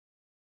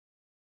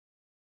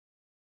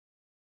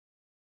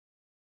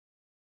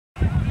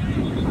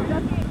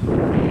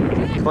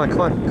Come on,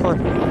 come on, come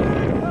on.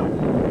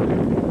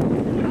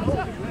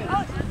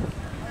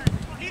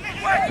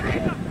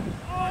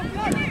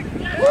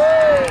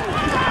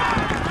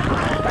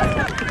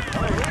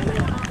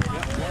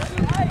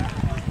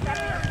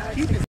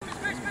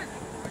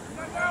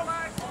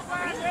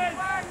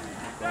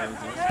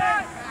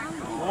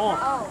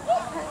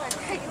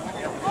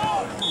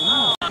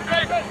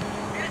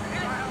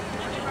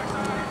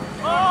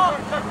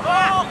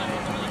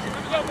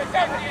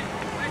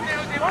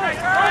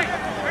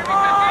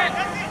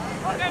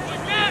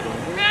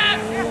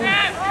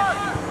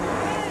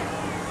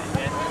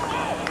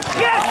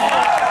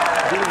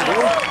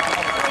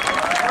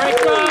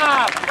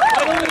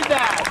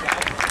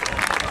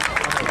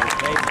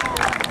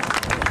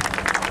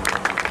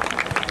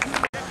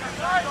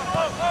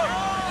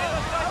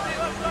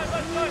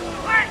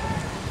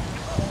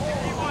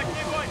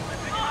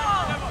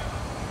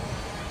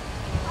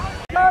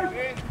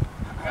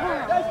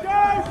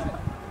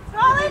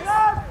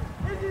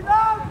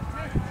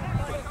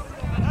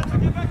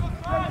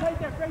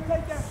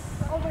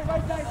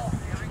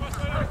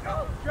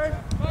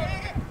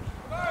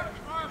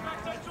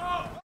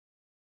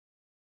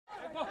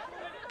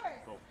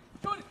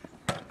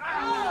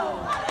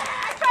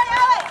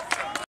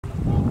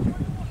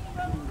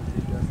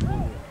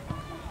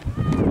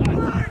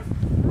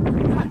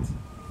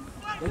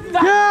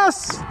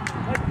 Yes!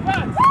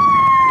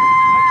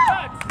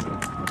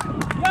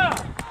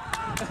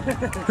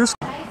 Who's...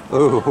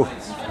 Oh.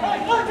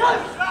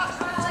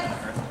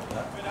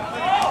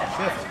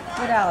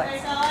 Good,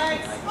 Alex.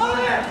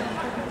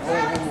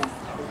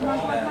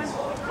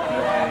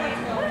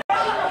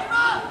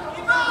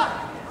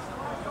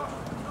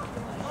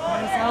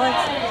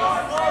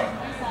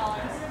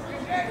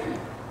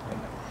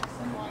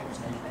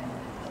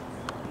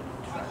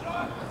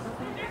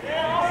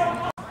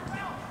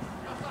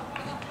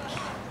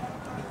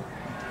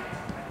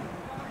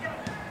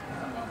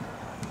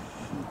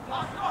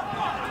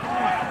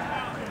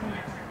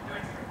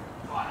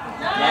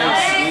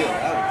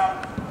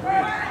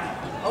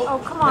 Oh,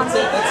 come on. That's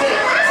it. That's it.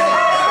 Come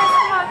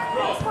on.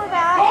 Let's go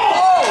back.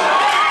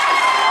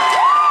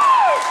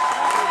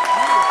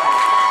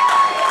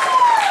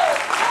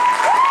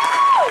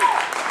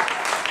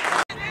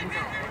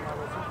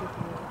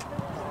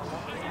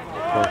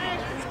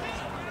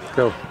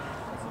 Go.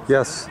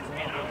 Yes.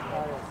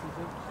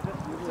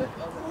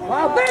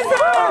 Wow, bingo!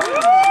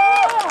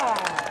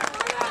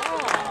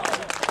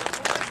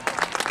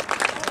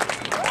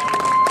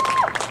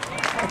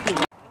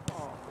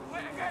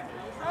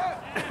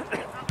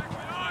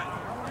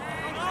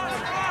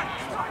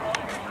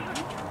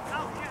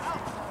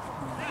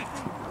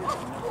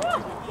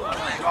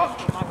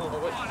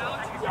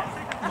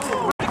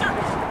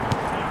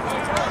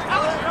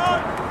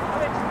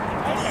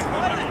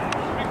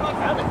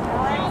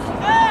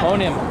 Own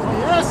him.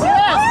 Yes,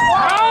 yes!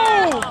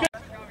 Oh!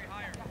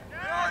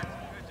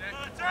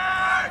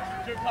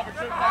 Good cover,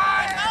 good cover.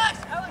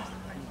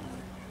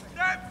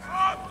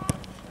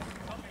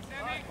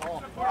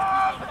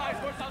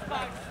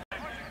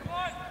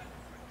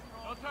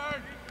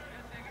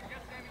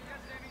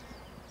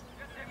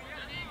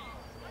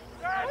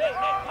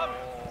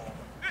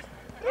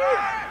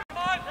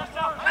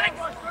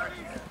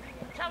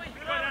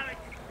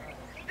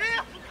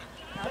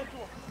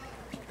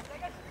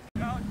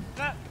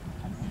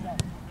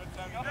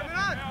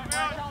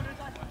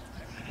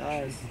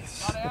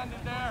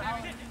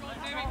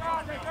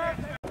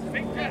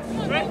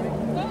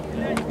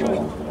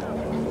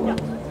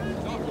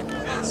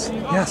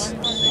 Yes.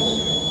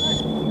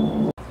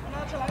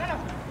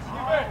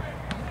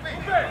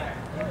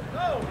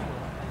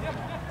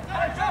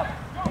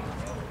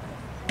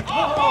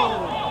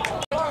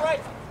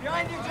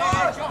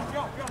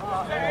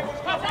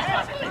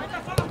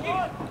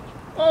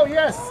 Oh,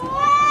 yes!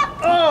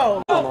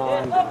 Oh! Come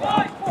on.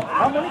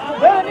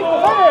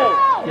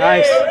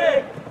 Nice.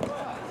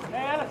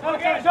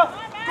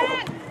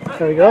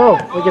 There we go.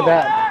 Look at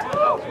that.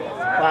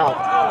 Wow.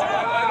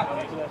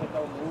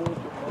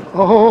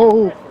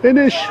 Oh,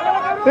 finish.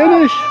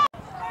 Finish.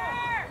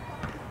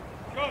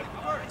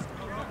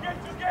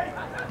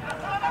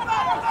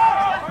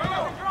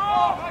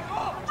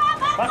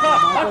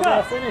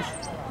 Finish.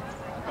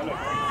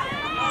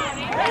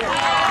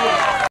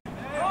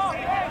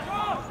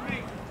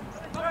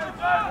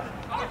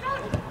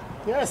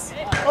 Yes.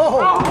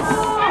 Oh.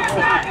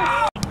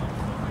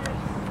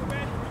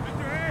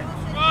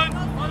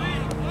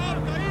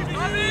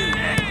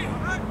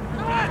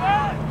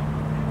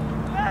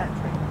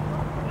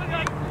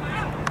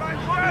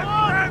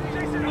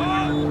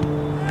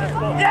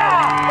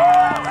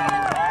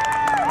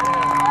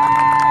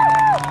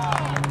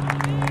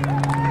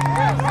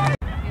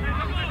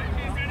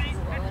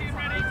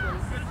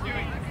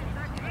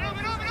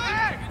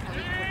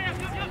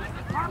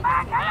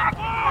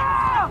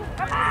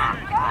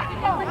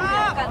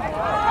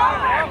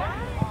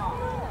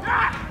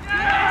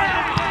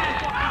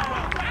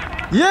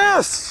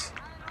 Yes!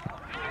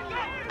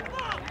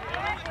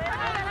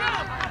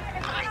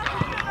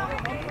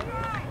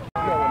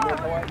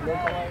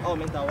 Oh,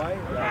 Mentawai?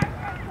 Yeah.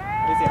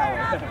 They say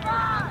Hawaii.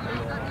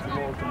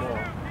 Timor.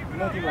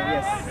 No, Timor,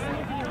 yes.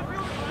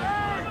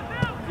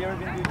 Have you ever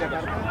been to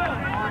Jakarta?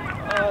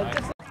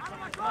 Just...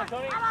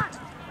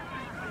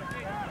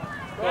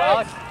 Go,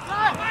 Alex.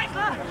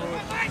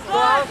 Go,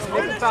 Alex.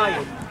 Make it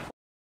value.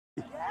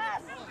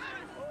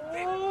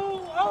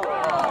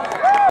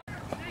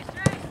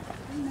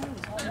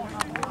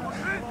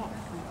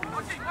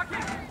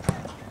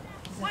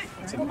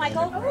 Go,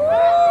 Michael.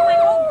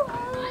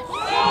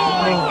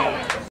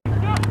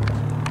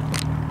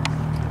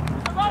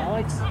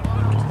 Alex,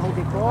 hold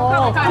it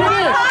ball.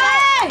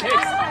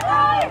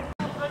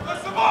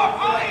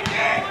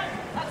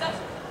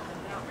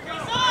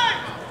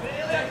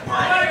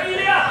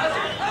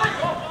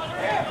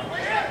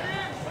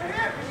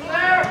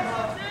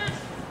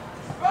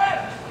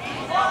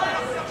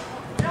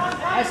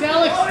 Nice,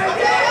 Alex.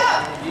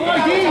 Come on,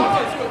 D.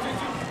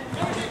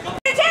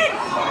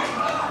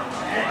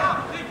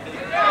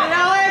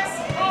 Alex.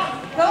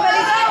 Go,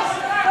 buddy, go.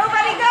 Go,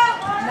 buddy, go.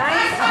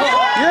 Nice.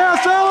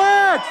 Yes,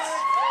 Alex!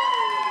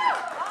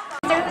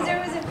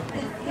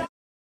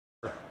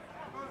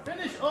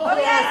 Finish. Oh,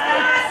 yes.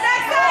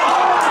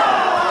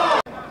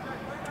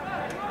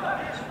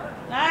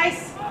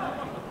 Nice.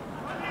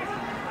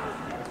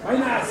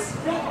 Nice.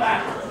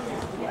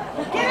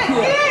 Get it,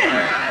 get in.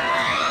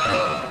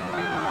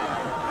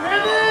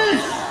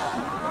 Finish.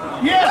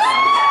 Yes.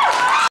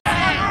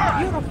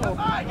 Beautiful.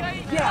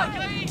 Yeah.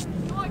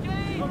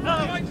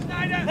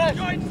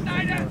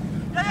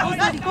 Go,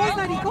 Zaddy, go,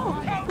 Zaddy, go.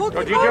 Go,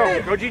 Go, Gijo.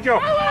 Go, Gijo.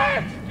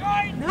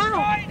 Now.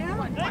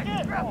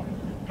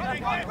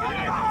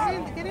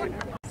 Get in.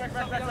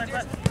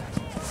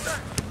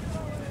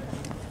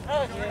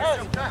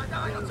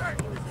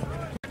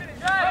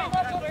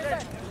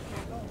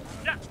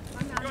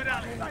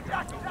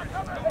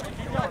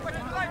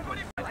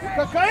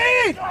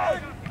 Kakain.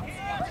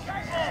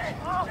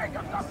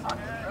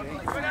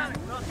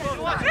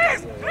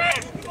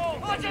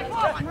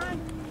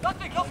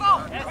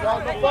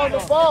 No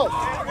ball.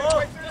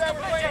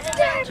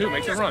 Two,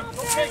 makes it run. Go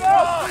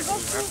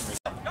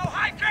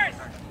high, Chris.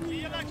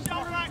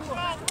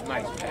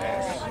 Nice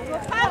pass.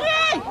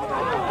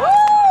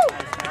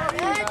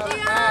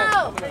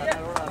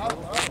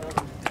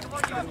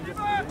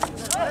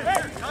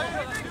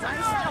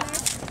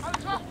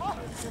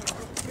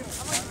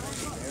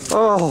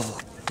 Oh,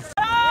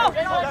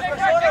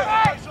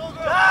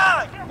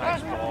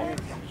 Nice ball.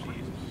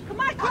 Come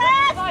on, Chris.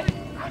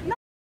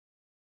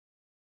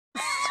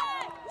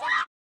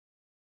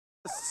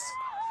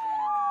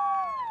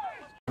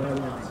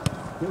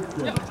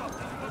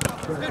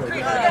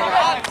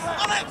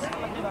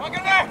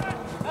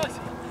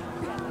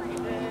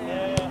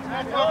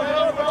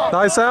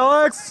 nice,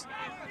 Alex!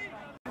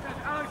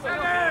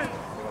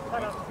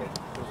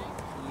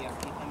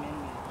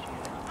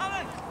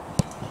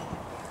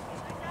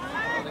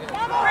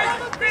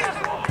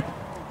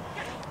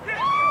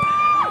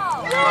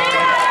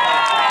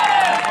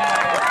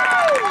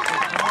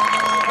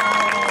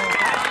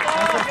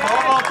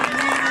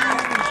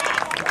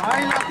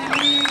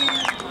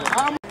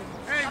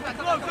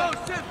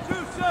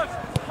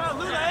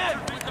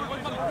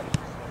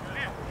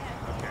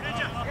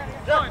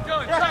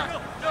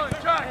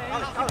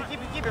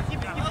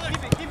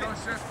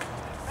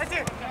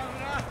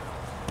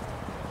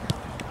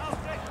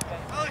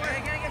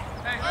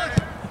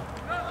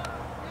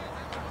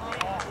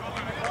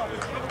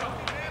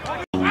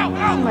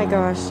 Oh my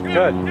gosh.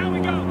 Good.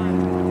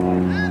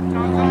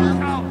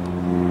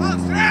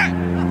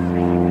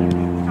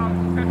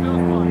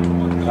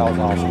 That was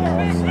awesome,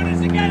 Alex.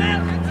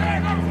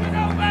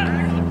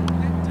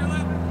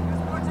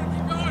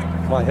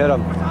 Come on, hit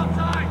him.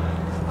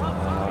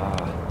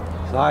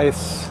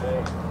 Nice.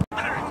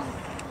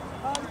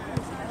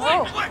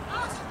 Oh my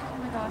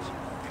gosh.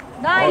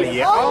 Nice. Oh,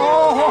 yeah.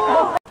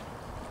 Oh.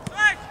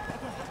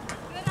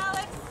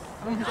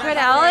 Good,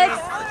 Alex.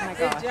 Oh my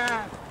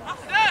gosh.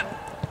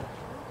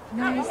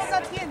 Nice.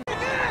 Let's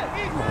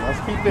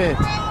keep it.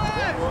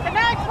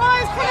 Connect,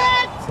 boys,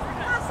 connect.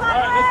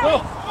 Let's go.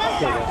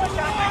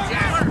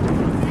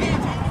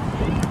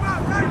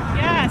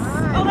 Yes.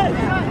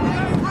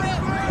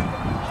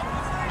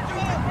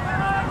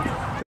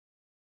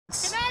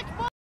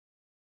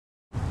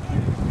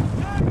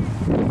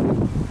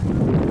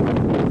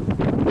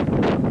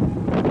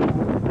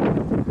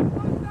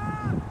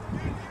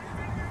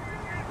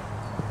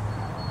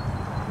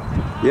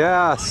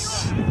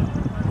 Yes.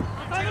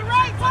 On the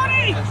right,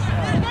 Tony.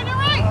 On the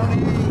right.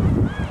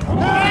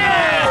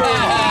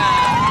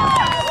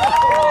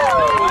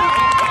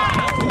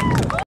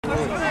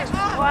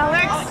 Oh,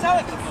 Alex.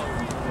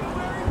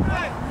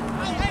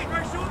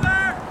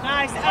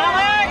 Nice,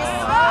 Alex.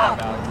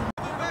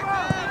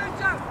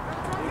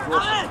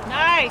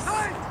 Nice.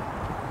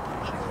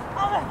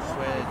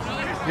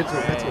 Get to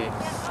it.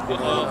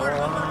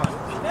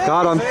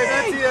 Got him.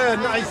 That's it.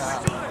 Nice.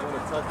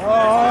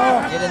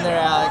 Get in there,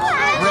 Alex.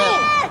 Rip.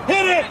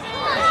 Hit it.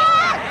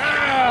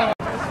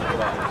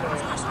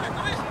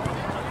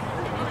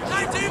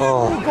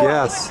 Oh,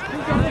 yes.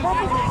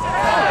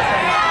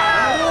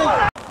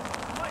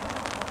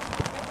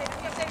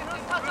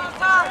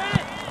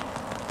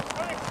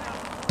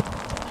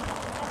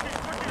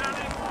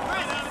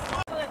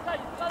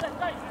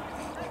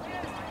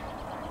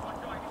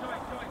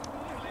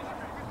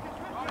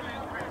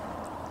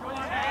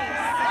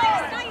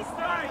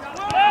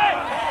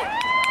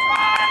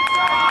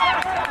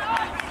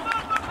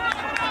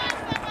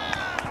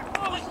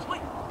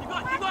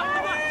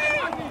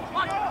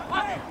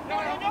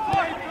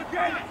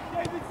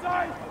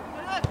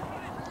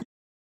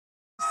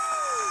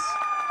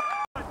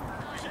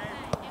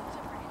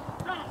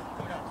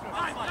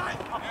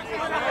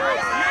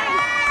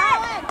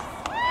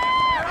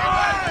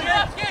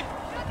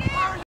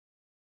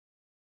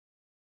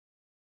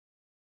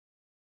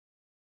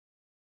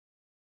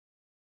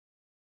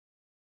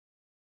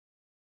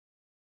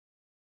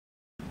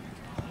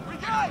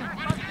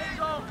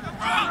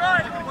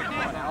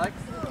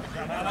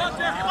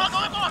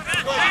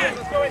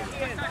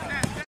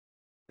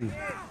 Good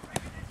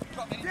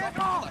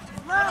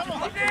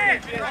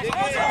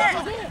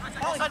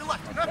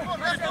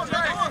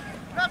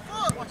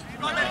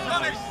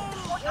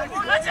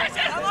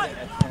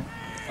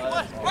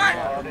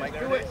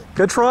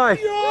try.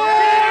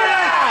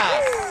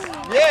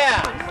 Yeah!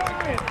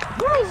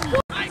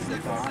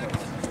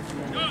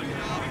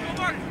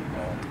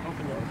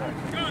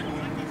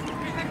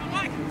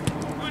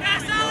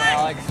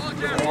 Alex,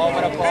 ball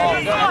with a ball.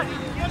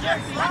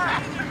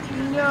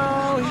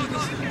 No, he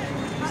just...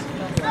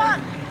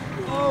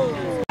 Oh.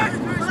 Nice,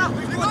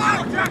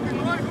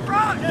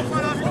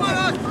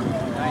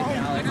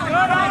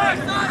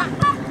 Alex.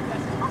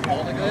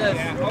 All the good.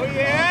 Oh,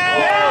 yeah!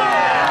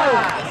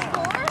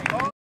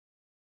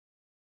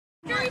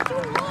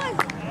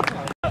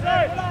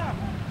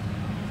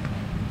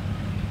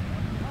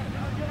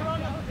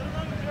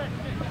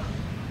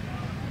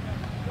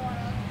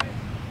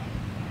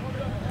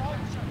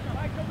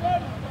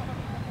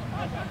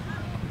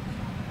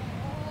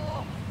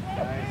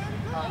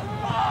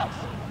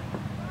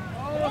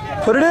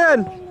 Put it in.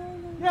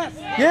 Yes.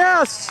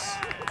 Yes.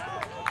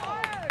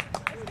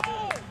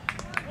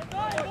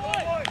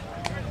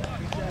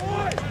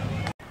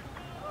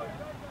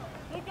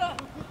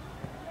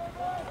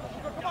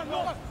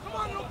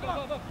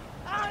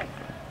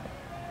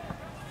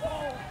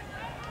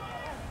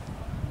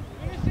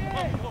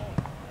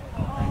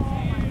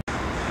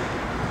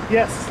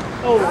 Yes.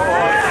 Oh.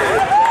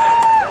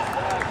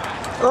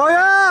 Oh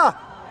yeah.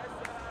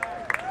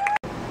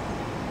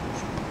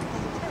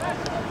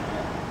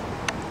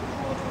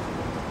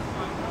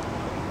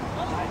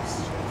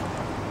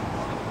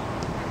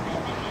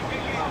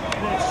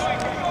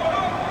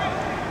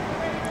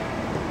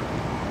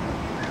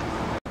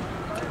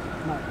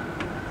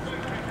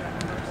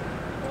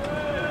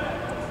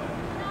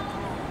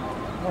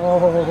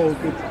 Oh,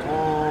 good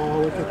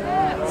ball. Look at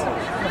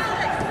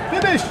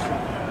that. Finish!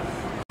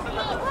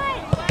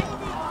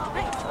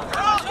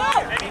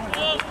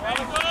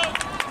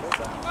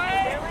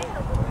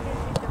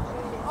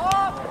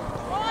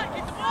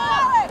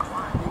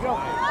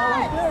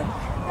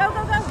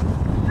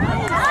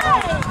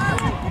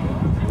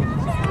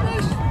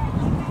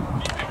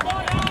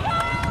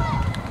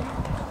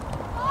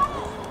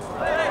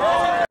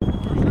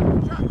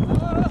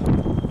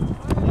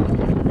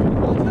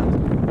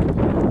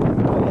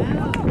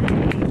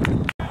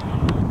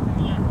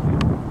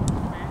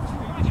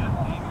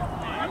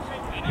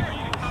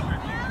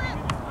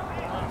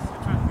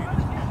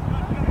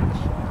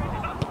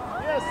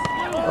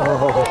 Go,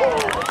 go, go.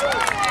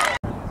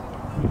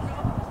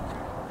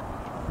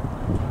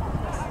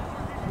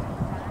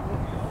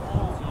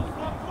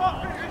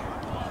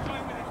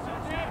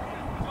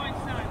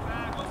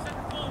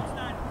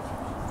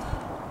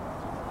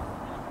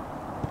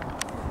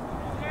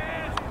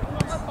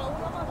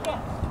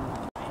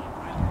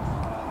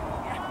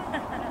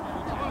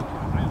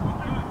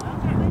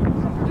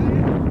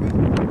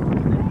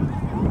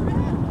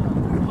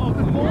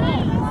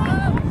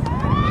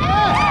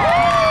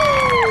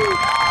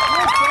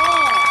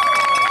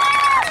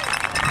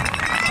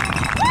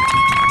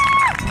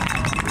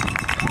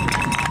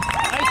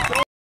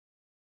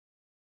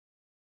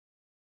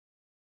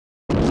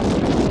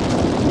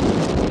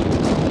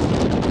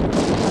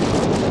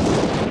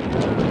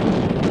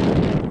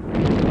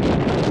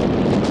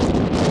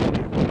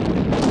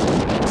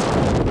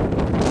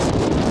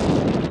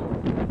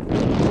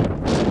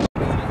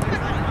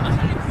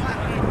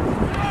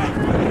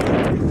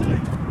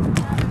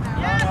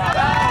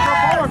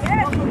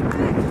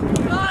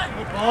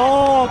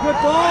 Oh, good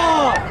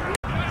ball!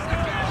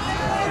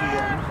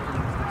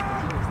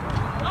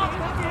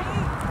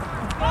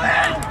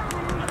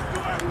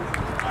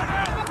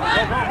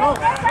 Go,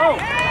 go, go! Go!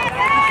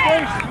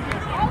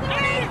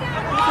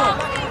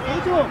 Give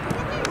it to him!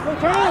 Go,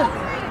 turn!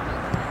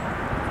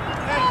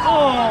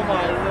 Oh,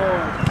 my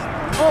Lord!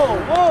 Oh,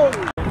 whoa!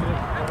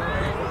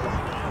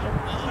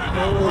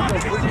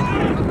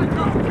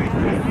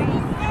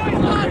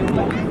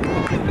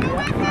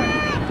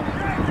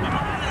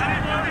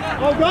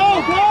 Go, go,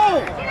 go!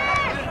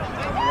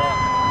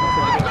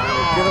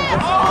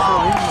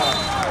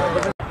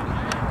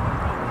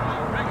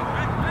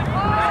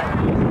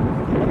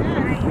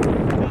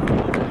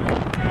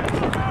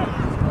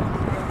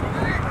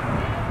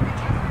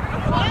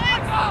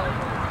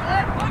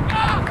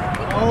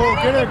 Oh,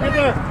 get there, get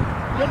there!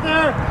 Get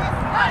there!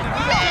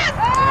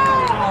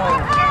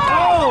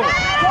 Oh,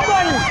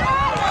 somebody!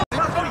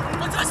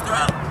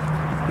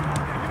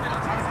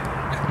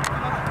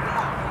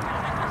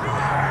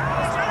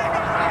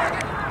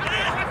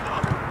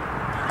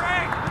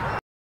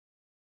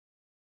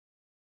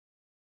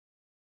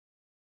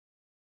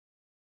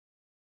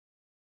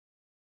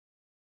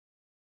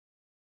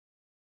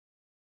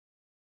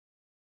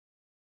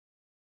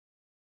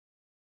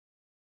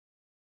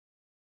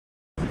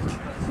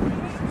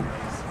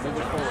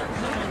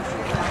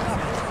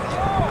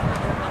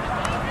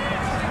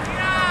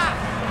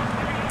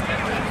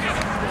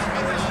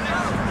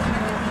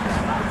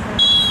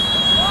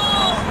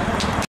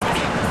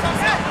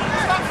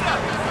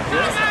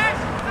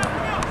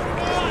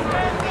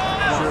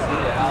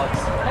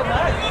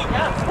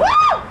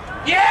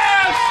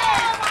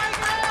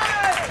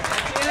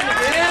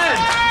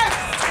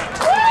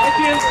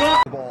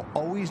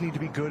 always need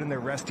to be good in their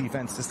rest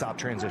defense to stop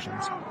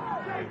transitions.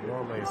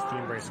 Normally a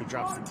Steam Bracer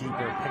drops the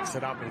deeper, picks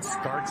it up, and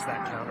starts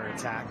that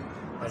counterattack.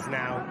 As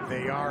now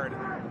Bayard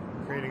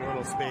creating a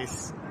little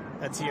space.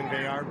 Etienne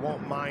Bayard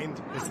won't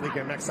mind this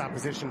Liga MX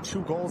opposition.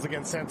 2 goals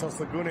against Santos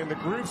Laguna in the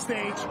group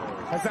stage,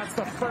 as that's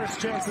the first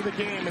chance of the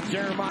game. And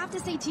Jeremiah. I have to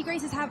say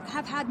Tigres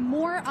have had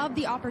more of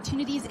the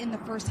opportunities in the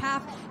first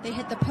half. They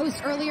hit the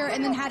post earlier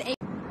and then had a...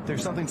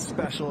 There's something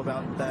special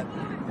about that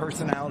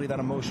personality, that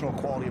emotional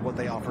quality of what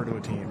they offer to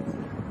a team.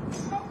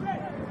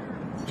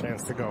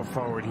 Chance to go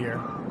forward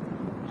here.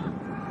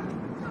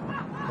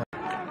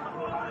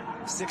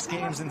 6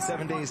 games in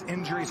 7 days,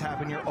 injuries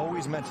happen, you're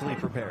always mentally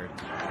prepared.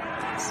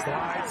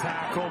 Slide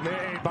tackle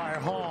made by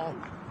Hall.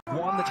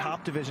 Won the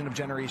top division of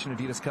Generation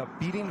Adidas Cup,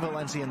 beating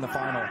Valencia in the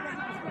final.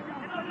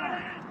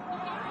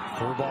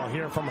 Through ball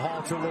here from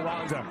Hall to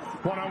Luanda.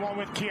 One-on-one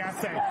with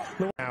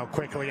Kiese. Now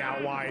quickly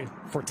out wide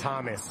for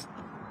Thomas.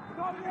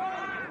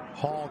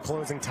 Hall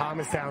closing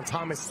Thomas down.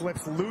 Thomas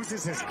slips,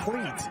 loses his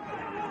cleat.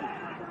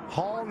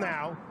 Hall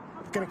now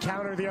going to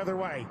counter the other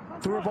way.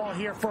 Through a ball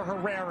here for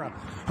Herrera.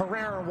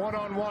 Herrera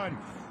one-on-one.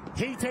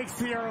 He takes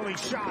the early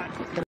shot.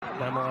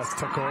 MLS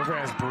took over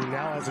as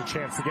Brunel has a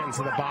chance to get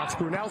into the box.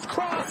 Brunel's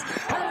cross,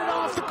 headed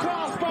off the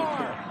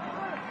crossbar.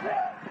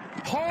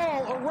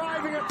 Hall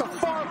arriving at the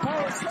far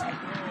post.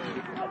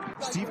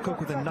 Steve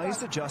Cook with a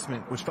nice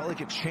adjustment, which felt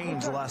like it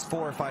changed the last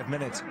 4 or 5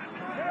 minutes.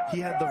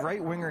 He had the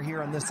right winger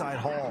here on this side,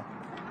 Hall.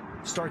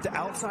 Start to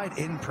outside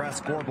in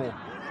press Gorbel,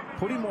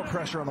 putting more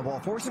pressure on the ball,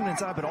 forcing him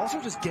inside, but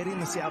also just getting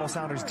the Seattle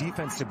Sounders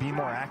defense to be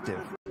more active.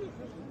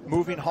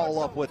 Moving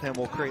Hall up with him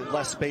will create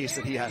less space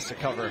that he has to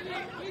cover.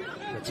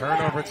 The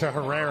turnover to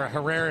Herrera.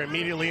 Herrera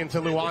immediately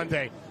into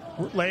Luande.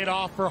 Laid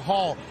off for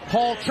Hall.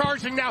 Hall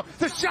charging now.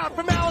 The shot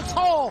from Alex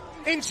Hall.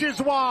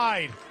 Inches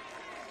wide.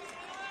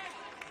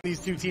 These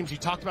two teams, you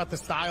talked about the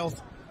styles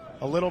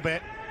a little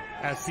bit.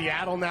 As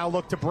Seattle now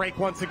look to break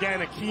once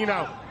again.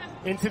 Aquino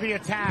into the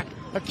attack.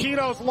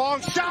 Aquino's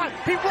long shot.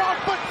 He wrong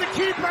puts the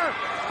keeper.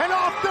 And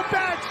off the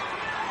bench.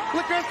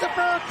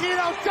 Christopher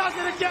Aquino does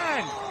it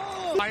again.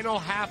 Final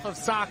half of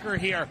soccer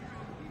here.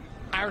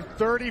 Our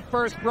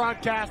 31st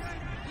broadcast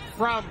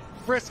from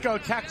Frisco,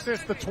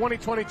 Texas, the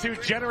 2022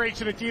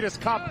 Generation Adidas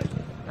Cup.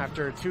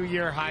 After a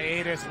 2-year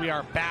hiatus, we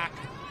are back,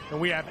 and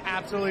we have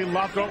absolutely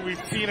loved what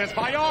we've seen as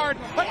Bayard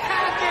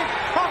attacking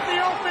off the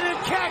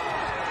opening kick.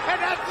 And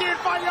Etienne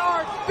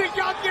Bayard, the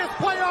youngest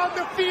player on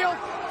the field,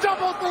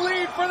 doubles the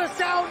lead for the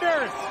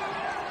Sounders.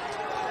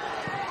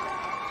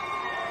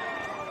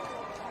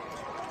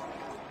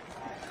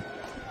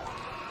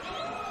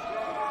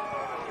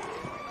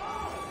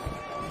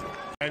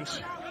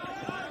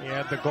 He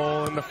had the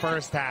goal in the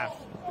first half.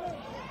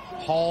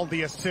 Hall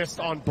the assist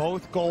on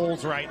both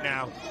goals right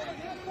now.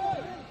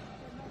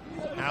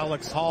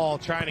 Alex Hall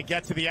trying to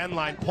get to the end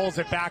line, pulls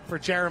it back for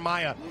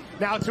Jeremiah.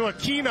 Now to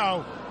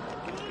Aquino.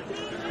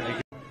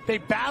 They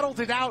battled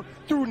it out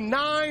through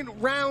 9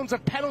 rounds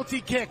of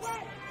penalty kicks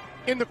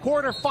in the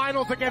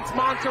quarterfinals against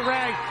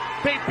Monterrey.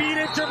 They beat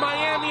Inter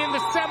Miami in the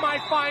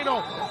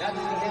semifinal.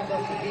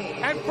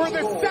 And for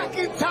the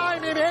second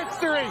time in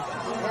history,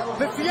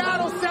 the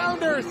Seattle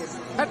Sounders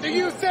at the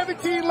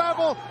U17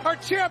 level are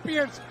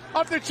champions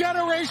of the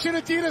Generation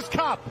Adidas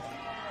Cup.